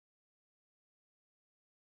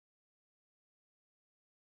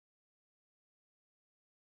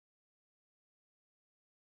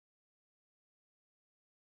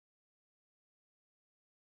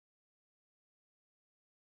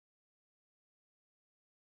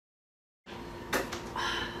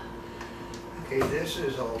Okay, this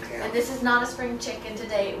is Oldecam. And this is not a spring chicken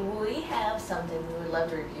today. We have something we would love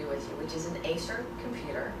to review with you, which is an Acer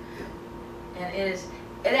computer. And it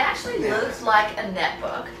actually looks like a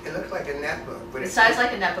netbook. It looks like a netbook, but it sounds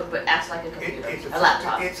like a netbook, but acts like a computer, a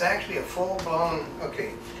laptop. It's actually a full-blown,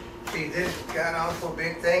 okay, see this god-awful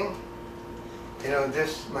big thing? You know,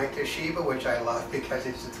 this, my Toshiba, which I love because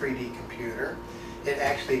it's a 3D computer. It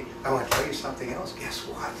actually, I want to tell you something else. Guess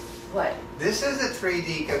what? What? This is a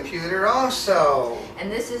 3D computer also.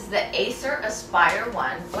 And this is the Acer Aspire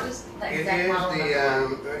 1. What is the exact model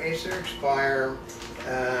number? It is the Acer Aspire,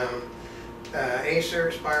 Acer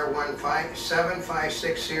Aspire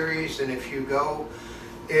 756 series, and if you go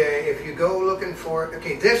looking for,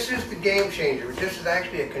 okay, this is the game changer. This is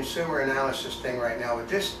actually a consumer analysis thing right now, but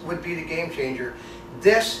this would be the game changer.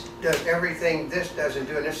 This does everything this doesn't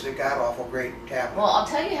do, and this is a god-awful great tablet. Well, I'll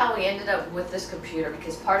tell you how we ended up with this computer,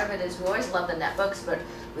 because part of it is we always loved the netbooks, but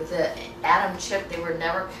with the Atom chip, they were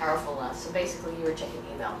never powerful enough. So basically, you were checking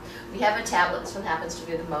email. We have a tablet. This one happens to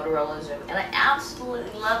be the Motorola Zoom, and I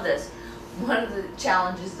absolutely love this. One of the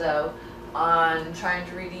challenges, though, on trying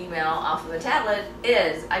to read email off of a tablet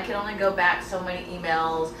is I can only go back so many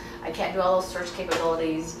emails. I can't do all those search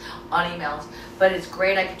capabilities on emails, but it's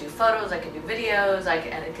great. I can do photos, I can do videos,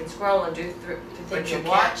 and it can scroll and do things and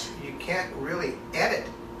watch. You can't really edit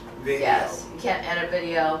video. Yes, you can't edit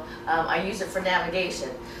video. I use it for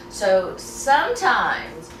navigation. So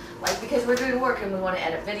sometimes, like because we're doing work and we want to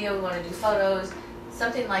edit video, we want to do photos,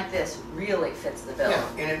 something like this really fits the bill. Yeah,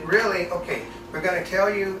 and it really, okay, we're going to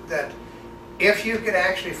tell you that if you could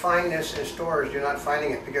actually find this in stores, you're not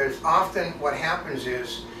finding it, because often what happens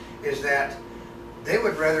is that they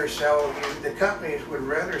would rather sell you, the companies would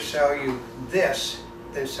rather sell you this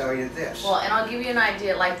than sell you this. Well, and I'll give you an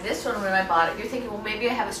idea, like this one when I bought it, you're thinking, well, maybe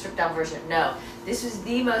I have a stripped down version. No, this is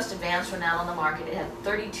the most advanced one out on the market. It had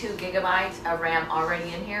 32 gigabytes of RAM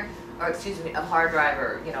already in here, or excuse me, of hard drive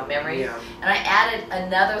or, you know, memory. Yeah. And I added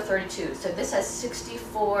another 32. So this has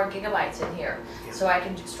 64 gigabytes in here. Yeah. So I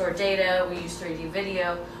can store data, we use 3D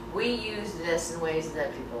video. We use this in ways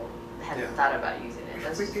that people hadn't thought about using it.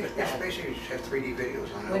 It's basically just have 3D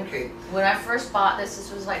videos on it. Okay. When I first bought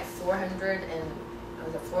this was like $400 and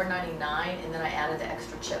it was $499, and then I added the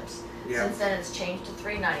extra chips. Yeah. Since then it's changed to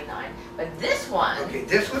 $399. But this one, okay,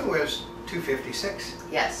 this one was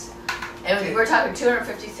 $256. yes, and we're talking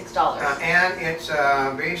 $256. And it's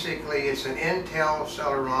basically it's an Intel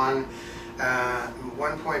Celeron,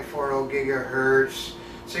 1.40 gigahertz,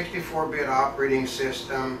 64-bit operating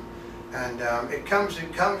system, and it comes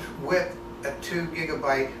with a 2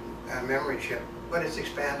 gigabyte memory chip, but it's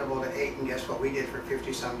expandable to 8, and guess what we did for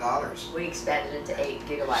 $50-some? We expanded it to 8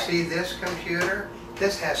 gigabytes. See this computer?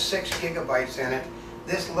 This has 6 gigabytes in it.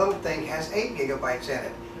 This little thing has 8 gigabytes in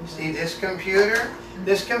it. Mm-hmm. See this computer? Mm-hmm.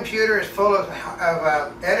 This computer is full of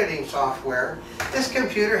editing software. This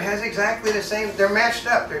computer has exactly the same, they're matched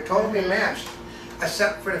up, they're totally matched,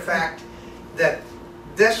 except for the fact that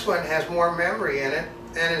this one has more memory in it,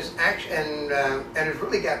 and it's actually and it's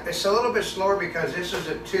really got, it's a little bit slower because this is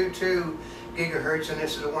a 2.2 gigahertz and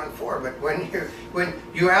this is a 1.4. But when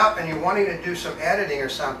you're out and you're wanting to do some editing or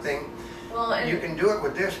something, well, you can do it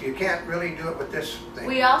with this. You can't really do it with this thing.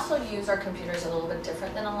 We also use our computers a little bit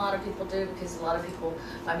different than a lot of people do, because a lot of people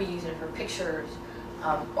might be using it for pictures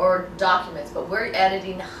or documents, but we're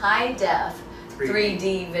editing high def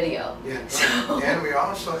 3D video. Yeah, so. And we're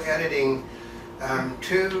also editing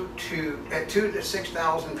 2,000 to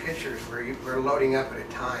 6,000 pictures we're loading up at a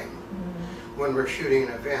time when we're shooting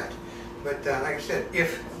an event. But like I said,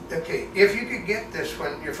 if you could get this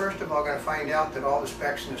one, you're first of all going to find out that all the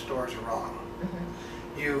specs in the stores are wrong.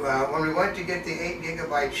 When we went to get the 8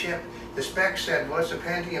 gigabyte chip, the specs said, well, it's a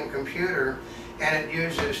Pentium computer, and it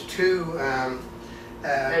uses two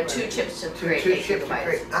chips to create 8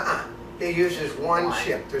 gigabytes. It uses one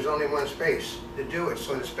chip. There's only one space to do it,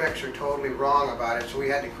 so the specs are totally wrong about it. So we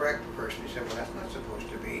had to correct the person. He said, well, that's not supposed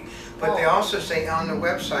to be. But they also say on the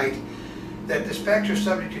website that the specs are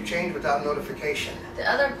subject to change without notification. The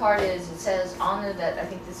other part is, it says on there that I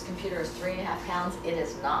think this computer is 3.5 pounds. It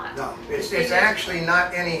is not. No, it's actually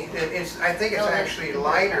not any. I think it's actually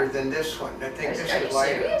lighter than this one. I think this is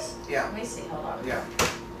lighter. Are you serious? Yeah. Let me see. Hold on. Yeah.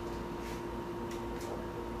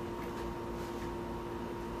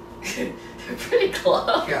 They're pretty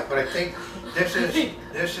close. Yeah, but I think this is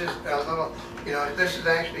a little, you know, this has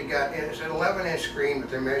actually got, it's an 11-inch screen, but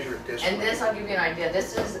they measure it this way. And this, I'll give you an idea.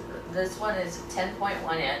 This one is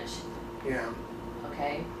 10.1 inch. Yeah.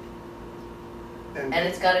 Okay. And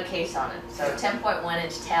it's got a case on it, so 10.1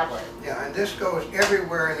 inch tablet. Yeah, and this goes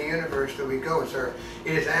everywhere in the universe that we go. It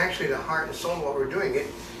is actually the heart and soul of what we're doing.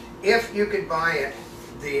 If you could buy it,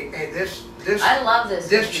 this I love this.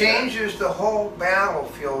 this computer. changes the whole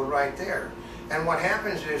battlefield right there. And what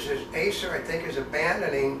happens is Acer, I think, is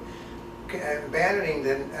abandoning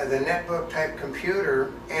the netbook type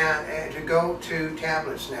computer and to go to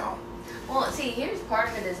tablets now. Well, see, here's part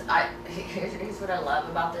of it is here's what I love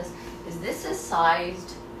about this is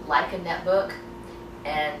sized like a netbook,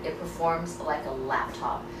 and it performs like a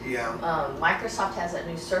laptop. Yeah. Microsoft has a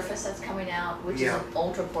new Surface that's coming out, which is Yeah. an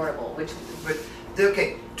ultra portable. But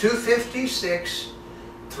okay, 256,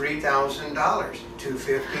 $3,000.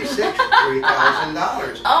 256,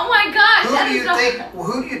 $3,000. Oh my gosh!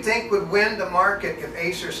 Who do you think would win the market if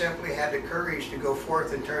Acer simply had the courage to go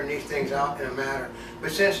forth and turn these things out in a matter?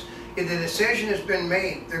 But since the decision has been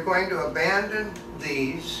made, they're going to abandon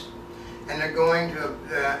these, and they're going to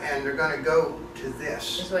go to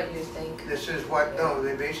this. Is what you think? This is what? No,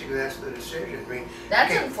 they basically that's the decision. I mean,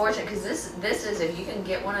 That's okay, unfortunate because this is, if you can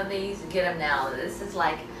get one of these, get them now. This is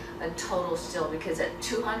like a total steal because at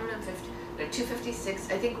 256,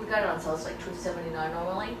 I think we got it on sale. It's like $279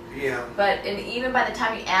 normally. yeah. But even by the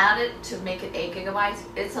time you add it to make it 8 gigabytes,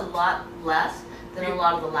 it's a lot less than a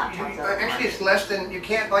lot of the laptops. That are Actually, it's less than, you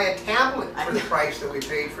can't buy a tablet for the price that we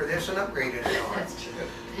paid for this and upgraded it on. That's true.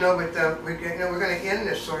 No, but we're going to end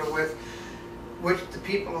this sort of with, which the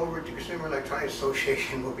people over at the Consumer Electronics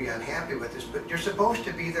Association will be unhappy with this, but you're supposed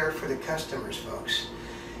to be there for the customers, folks.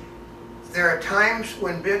 There are times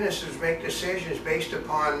when businesses make decisions based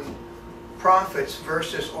upon profits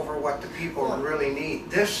versus over what the people really need.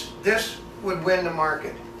 This would win the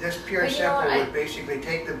market. This pure and simple would basically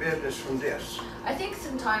take the business from this. I think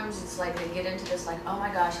sometimes it's like they get into this like, oh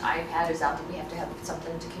my gosh, iPad is out there, we have to have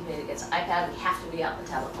something to compete against iPad, we have to be out in the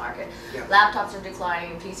tablet market. Yeah. Laptops are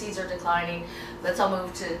declining, PCs are declining, let's all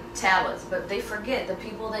move to tablets. But they forget the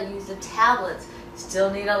people that use the tablets still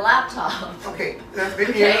need a laptop. Okay.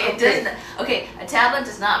 It doesn't. Okay, a tablet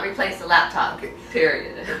does not replace the laptop. Okay.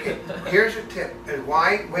 Period. Okay, here's a tip, and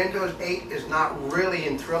why Windows 8 is not really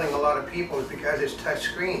enthralling a lot of people is because it's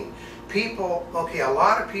touchscreen. People, okay, a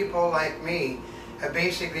lot of people like me have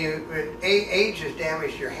basically, age has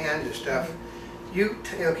damaged your hands and stuff.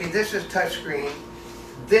 Okay, this is touchscreen.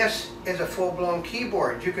 This is a full-blown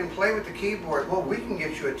keyboard. You can play with the keyboard. Well, we can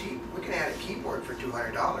get you we can add a keyboard for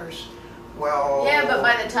 $200. Well, yeah, but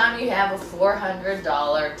by the time you have a $400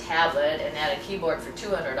 tablet and add a keyboard for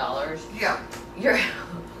 $200, yeah, you're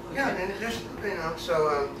yeah, and this,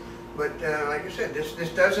 so. But like I said, this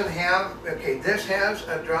doesn't have. Okay, this has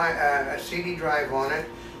a CD drive on it.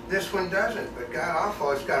 This one doesn't. But god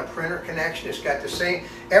awful, it's got a printer connection. It's got the same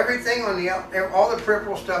everything on all the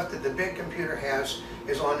peripheral stuff that the big computer has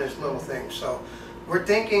is on this little thing. So we're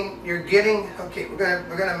thinking you're getting. Okay,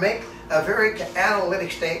 we're gonna make a very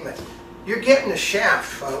analytic statement. You're getting the shaft,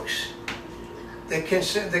 folks. The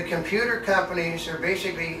computer companies are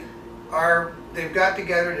basically they've got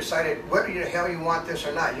together, decided whether the hell you want this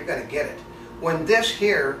or not, you're going to get it. When this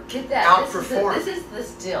here outperforms, this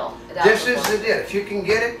is the deal. This is the deal. If you can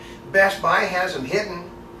get it, Best Buy has them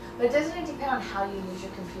hidden. But doesn't it depend on how you use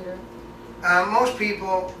your computer? Most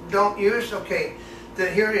people don't use. Okay,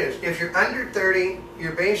 here it is. If you're under 30,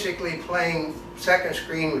 you're basically playing second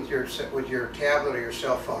screen with your tablet or your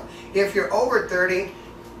cell phone. If you're over 30,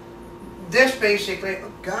 this basically,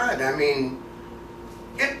 God, I mean,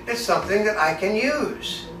 it's something that I can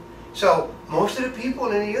use. So most of the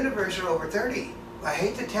people in the universe are over 30. I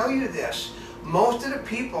hate to tell you this. Most of the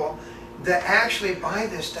people that actually buy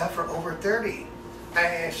this stuff are over 30.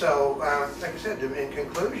 So, like I said, in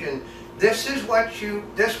conclusion, this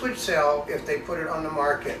would sell if they put it on the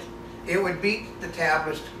market. It would beat the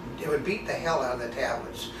tablets. It would beat the hell out of the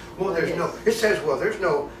tablets. Well, it says, well, there's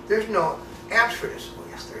no apps for this. Well,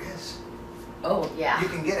 yes, there is. Oh, yeah. You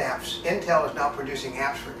can get apps. Intel is now producing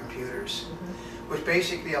apps for computers, which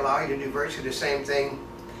basically allow you to do virtually the same thing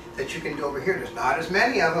that you can do over here. There's not as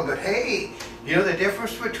many of them, but hey, you know the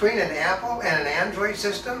difference between an Apple and an Android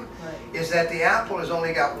system is that the Apple has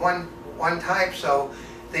only got one type, so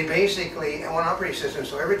they basically, one operating system,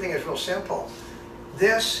 so everything is real simple.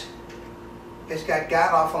 This has got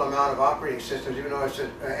god-awful amount of operating systems, even though it's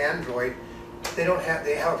an Android. They have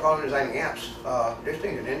a problem designing apps. This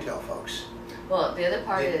thing's an Intel, folks. Well, the other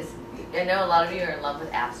part is, I know a lot of you are in love with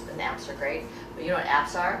apps, and apps are great, but you know what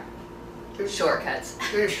apps are? Shortcuts.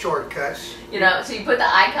 There's shortcuts. You know, so you put the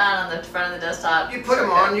icon on the front of the desktop. You put them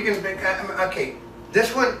on, you can, okay,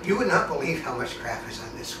 this one, you would not believe how much crap is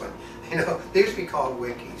on this one. You know, they used to be called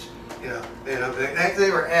wikis. You know, they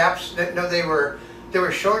were apps, they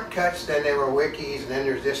were shortcuts, then they were wikis, and then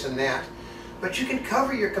there's this and that. But you can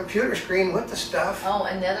cover your computer screen with the stuff. Oh,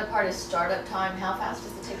 and the other part is startup time. How fast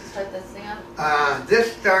does it take to start this thing up?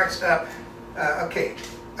 This starts up, okay,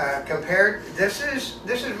 compared, this is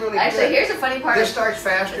really Actually, good. here's the funny part. This starts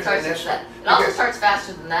faster than this one. It also starts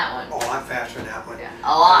faster than that one. Oh, a lot faster than that one. Yeah,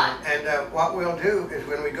 a lot. And what we'll do is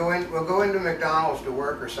when we go in, we'll go into McDonald's to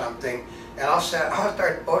work or something, and I'll start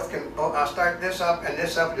this up and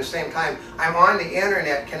this up at the same time. I'm on the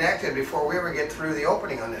internet connected before we ever get through the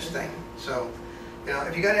opening on this thing. So, you know,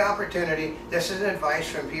 if you got the opportunity, this is advice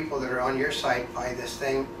from people that are on your site. Buy this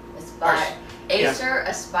thing. Aspire. Acer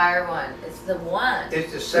Aspire One. It's the one.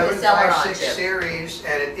 It's the 756 series,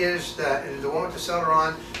 and it is the one with the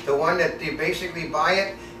Celeron, the one that you basically buy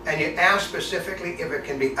it, and you ask specifically if it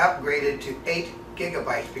can be upgraded to 8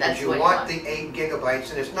 gigabytes, because you want the 8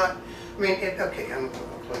 gigabytes, and it's not, I mean, okay, I'm going to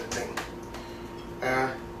close the thing.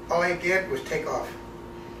 All I did was take off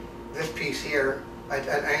this piece here, I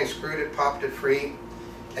unscrewed it, popped it free,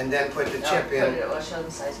 and then put the chip in. I'll show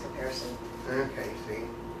the size comparison. Okay, see.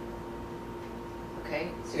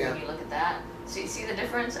 Okay, so when you look at that, see the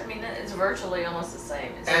difference? I mean, it's virtually almost the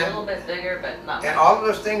same. It's a little bit bigger, but not much. And all of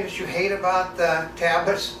those things that you hate about the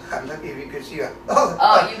tablets, I'm looking if you could see it.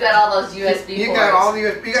 Oh, you got all those USB ports. You got all the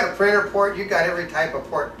USB, you got a printer port, you got every type of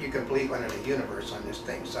port you can believe in the universe on this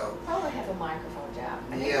thing, so. Probably have a microphone jack.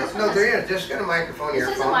 Yeah, no, there is, just got a microphone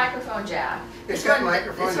earphone. This is a microphone jack. It's got a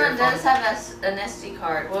microphone earphone. This one does have an SD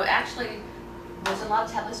card. Well, actually, there's a lot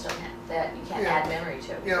of tablets don't have that you can't add memory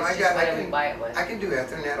to. You know, it's just whatever you buy it with. I can do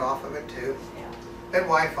Ethernet off of it too. Yeah. And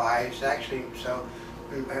Wi-Fi is actually, so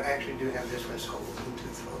I actually do have this one sold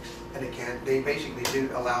Bluetooth, folks. And they basically do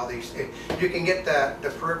allow these, you can get the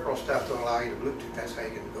peripheral stuff to allow you to Bluetooth. That's how you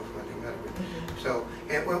can go from one to another. So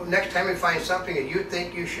next time you find something that you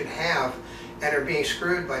think you should have and are being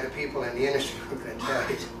screwed by the people in the industry, we're going to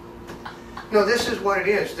tell you. No, this is what it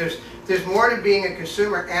is. There's more to being a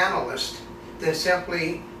consumer analyst than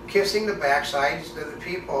simply kissing the backsides of the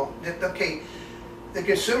people. Okay, the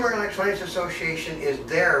Consumer Electronics Association is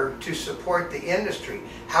there to support the industry.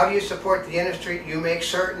 How do you support the industry? You make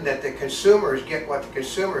certain that the consumers get what the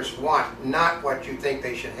consumers want, not what you think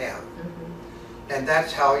they should have. And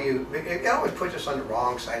that's how it always puts us on the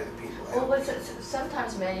wrong side of the people. Well, but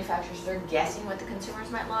sometimes manufacturers, they're guessing what the consumers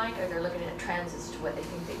might like, or they're looking at trends as to what they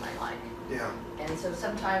think they might like. Yeah. And so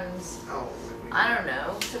sometimes, I don't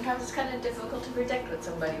know, sometimes it's kind of difficult to predict what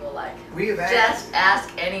somebody will like. Just ask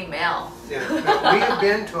any male. Yeah, we have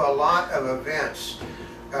been to a lot of events.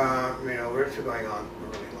 You know, we're going on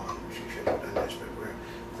really long. She should have done this, but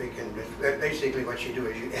we can basically what you do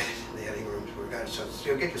is you edit in the editing rooms. We've got so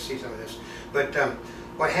you'll get to see some of this. But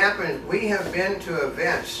what happened? We have been to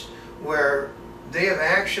events where they have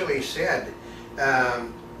actually said.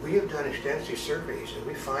 We have done extensive surveys, and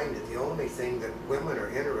we find that the only thing that women are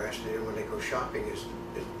interested in when they go shopping is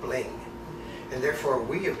bling. And therefore,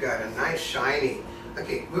 we have got a nice, shiny,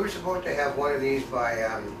 okay, we were supposed to have one of these by,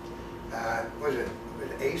 was it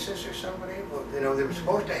Asus or somebody? Well, you know, they were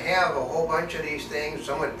supposed to have a whole bunch of these things,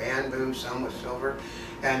 some with bamboo, some with silver,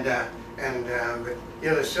 but, you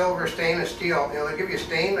know, the silver stainless steel, you know, they give you a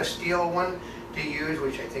stainless steel one to use,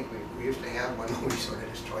 which I think we used to have one, we sort of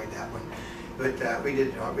destroyed that one. But we did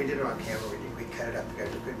it on camera. We cut it up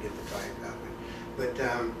because we couldn't get the drive out. But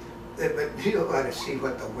you ought to see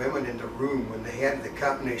what the women in the room, when the head of the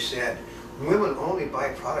company said, women only buy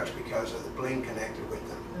products because of the bling connected with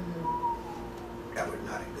them. That was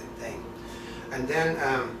not a good thing. And then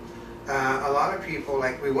a lot of people,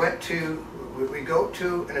 like we go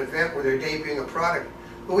to an event where they're debuting a product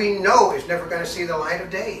who we know is never going to see the light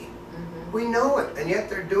of day. We know it, and yet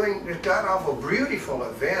they're doing this god-awful, beautiful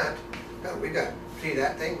event. No, we got, see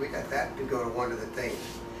that thing? We got that to go to one of the things.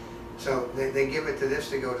 So they give it to this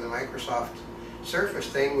to go to the Microsoft Surface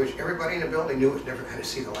thing, which everybody in the building knew was never going to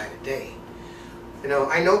see the light of day. You know,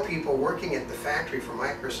 I know people working at the factory for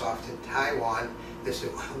Microsoft in Taiwan. They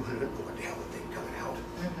said, well, we don't know what the hell the thing coming out.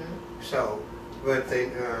 So, but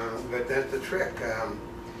that's the trick.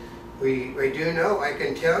 We do know. I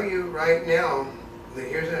can tell you right now.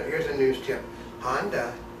 Here's a news tip.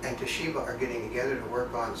 Honda and Toshiba are getting together to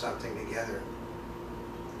work on something together.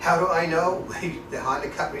 How do I know? The Honda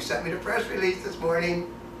company sent me the press release this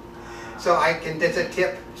morning, so I can. That's a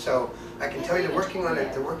tip. So I can tell you they're working on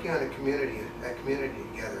it. They're working on a community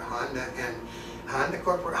together. Honda and Honda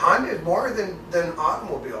Corporate. Honda is more than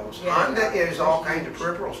automobiles. Yeah, Honda is all kinds of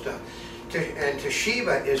peripheral stuff, and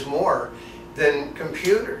Toshiba is more than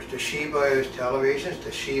computers. Toshiba is televisions,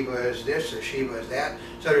 Toshiba is this, Toshiba is that.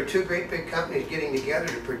 So there are two great big companies getting together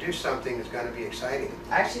to produce something that's going to be exciting.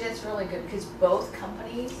 Actually, that's really good because both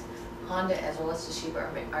companies, Honda as well as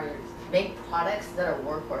Toshiba, make products that are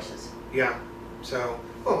workhorses. Yeah. So,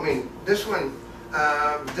 well, I mean, this one,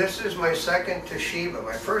 this is my second Toshiba.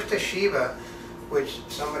 My first Toshiba, which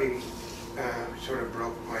somebody sort of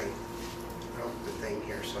broke the thing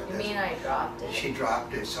here. So You mean I dropped it? she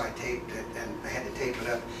dropped it, so I taped it, and I had to tape it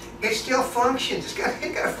up. It still functions. It's got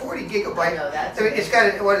a 40 gigabyte. I know, that's I mean, it's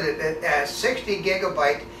got a, what is it? A 60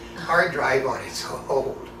 gigabyte hard drive on it. It's so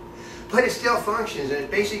old, but it still functions, and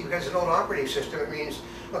it's basically because it's an old operating system. It means,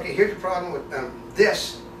 okay, here's the problem with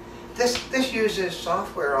this. This uses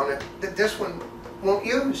software on it that this one won't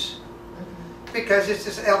use. Because it's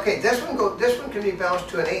just, okay, this one can be bounced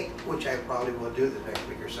to an 8, which I probably will do the next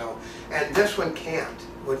week or so, and this one can't.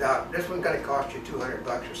 This one's going to cost you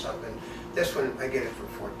 $200 or something. This one I get it for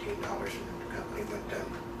 $14 from the company,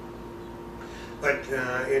 but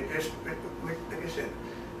it just, like I said,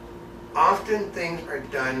 often things are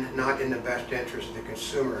done not in the best interest of the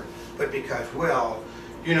consumer, but because, well,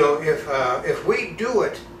 you know, if we do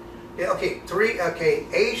it. Yeah, okay,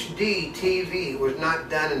 HD TV was not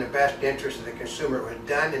done in the best interest of the consumer. It was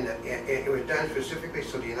done it was done specifically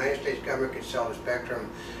so the United States government could sell the spectrum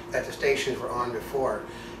that the stations were on before.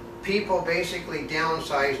 People basically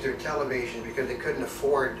downsized their television because they couldn't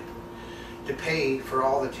afford to pay for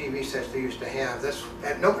all the TV sets they used to have.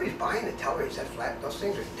 Nobody's buying a television set flat. Those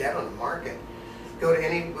things are dead on the market. Go to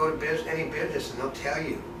any business and they'll tell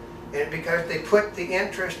you. And because they put an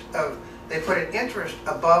interest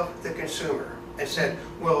above the consumer and said,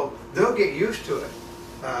 well, they'll get used to it.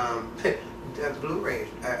 Blu-rays.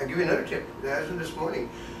 I'll give you another tip. As of this morning,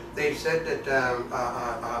 they said that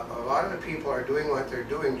a lot of the people are doing what they're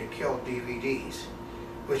doing to kill DVDs,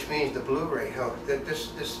 which means the Blu-ray. Oh, this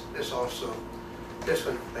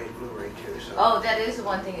one plays Blu-ray too. So. Oh, that is the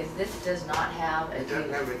one thing, is this does not have it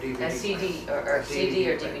doesn't have a DVD. A CD or CD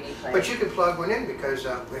or DVD player. But you can plug one in because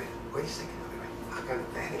wait a second. I'm going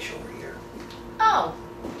to vanish over here. Oh.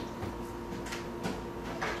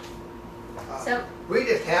 So we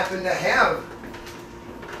just happen to have.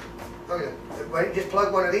 Okay, just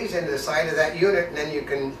plug one of these into the side of that unit, and then you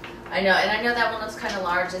can. I know, and I know that one looks kind of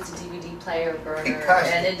large. It's a DVD player, burner, because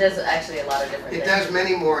and it does actually a lot of different things. It does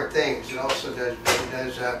many more things. It also does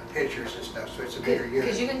pictures and stuff, so it's a bigger unit.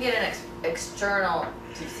 Because you can get an external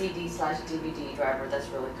CD/DVD driver that's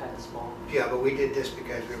really kind of small. Yeah, but we did this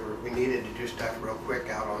because we needed to do stuff real quick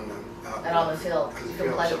out on the field. You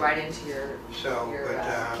can plug it right into your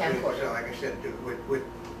camcorder. So like I said,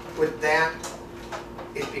 with that,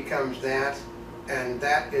 it becomes that, and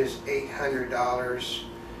that is $800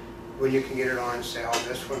 when you can get it on sale.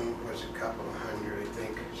 This one was a couple of hundred, I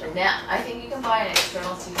think. So and now I think you can buy an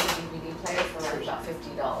external CD/DVD player for like about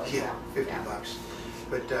 $50. Yeah, $50.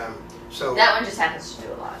 But so that one just happens to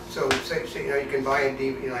do a lot. So say you know, you can buy a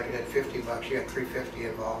DVD, like it had $50. You got $350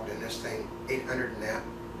 involved in this thing, $800 in that.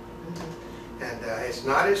 And it's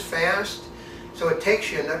not as fast, so it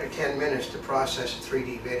takes you another 10 minutes to process a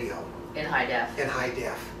 3D video. In high def. In high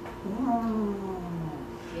def.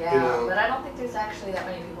 Yeah, you know, but I don't think there's actually that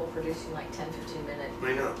many people producing like 10-15 minute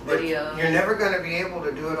videos. You're never going to be able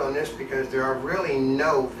to do it on this because there are really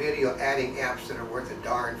no video adding apps that are worth a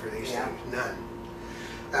darn for these things. None.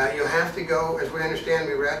 You'll have to go, as we understand,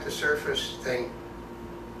 we were at the Surface thing.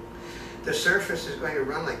 The Surface is going to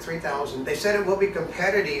run like 3,000. They said it will be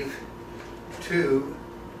competitive to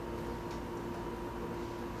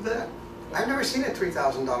the. I've never seen a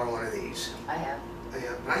 $3,000 one of these. I have.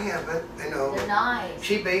 I haven't. I know. They're nice.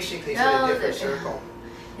 She basically said a different circle.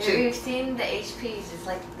 Have you seen the HPs? It's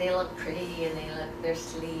like they look pretty and they're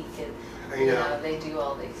sleek and you know they do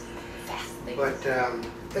all these fast things. But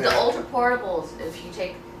the ultra portables, if you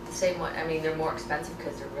take the same one, I mean they're more expensive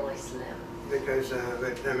because they're really slim. Because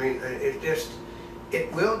but I mean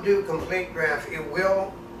it will do complete graph. It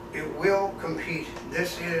will compete.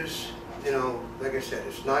 This is, you know, like I said,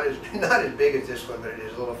 it's not as big as this one, but it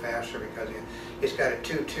is a little faster because it's got a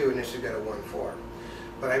 2.2 and this has got a 1.4.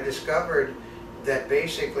 But I've discovered that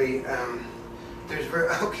basically there's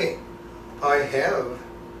I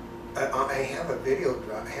have a video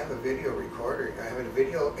recorder. I have a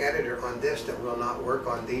video editor on this that will not work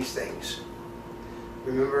on these things.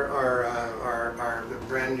 Remember the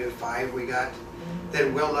brand new 5 we got? That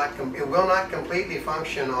it will not completely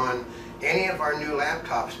function on any of our new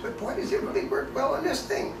laptops, but boy, does it really work well on this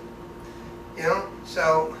thing. You know,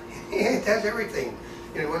 so it does everything.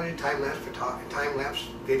 You know, want to do time-lapse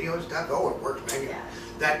video and stuff? Oh, it works mega. Yeah.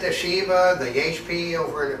 That Toshiba, the HP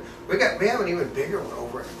over in we have an even bigger one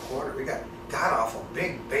over in the corner. We got god-awful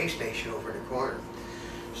big base station over in the corner.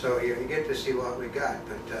 So you get to see what we got.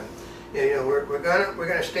 But you know, we're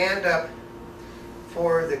gonna stand up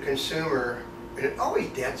for the consumer. And it always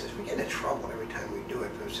dents us. We get into trouble every time we do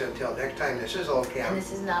it. So until next time, this is Oldecam. And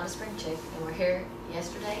this is not a spring chick. And we're here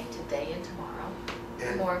yesterday, today, and tomorrow. For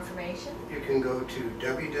And more information? you can go to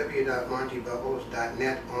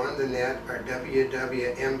www.montybubbles.net on the net, or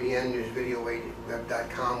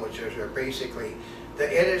www.mbnnewsvideoweb.com, which is basically,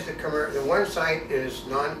 the one site is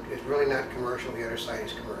really not commercial, the other site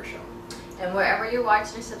is commercial. And wherever you're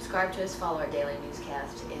watching or subscribe to us, follow our daily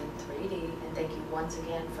newscast in 3D. And thank you once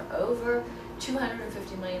again for over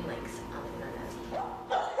 250 million links on the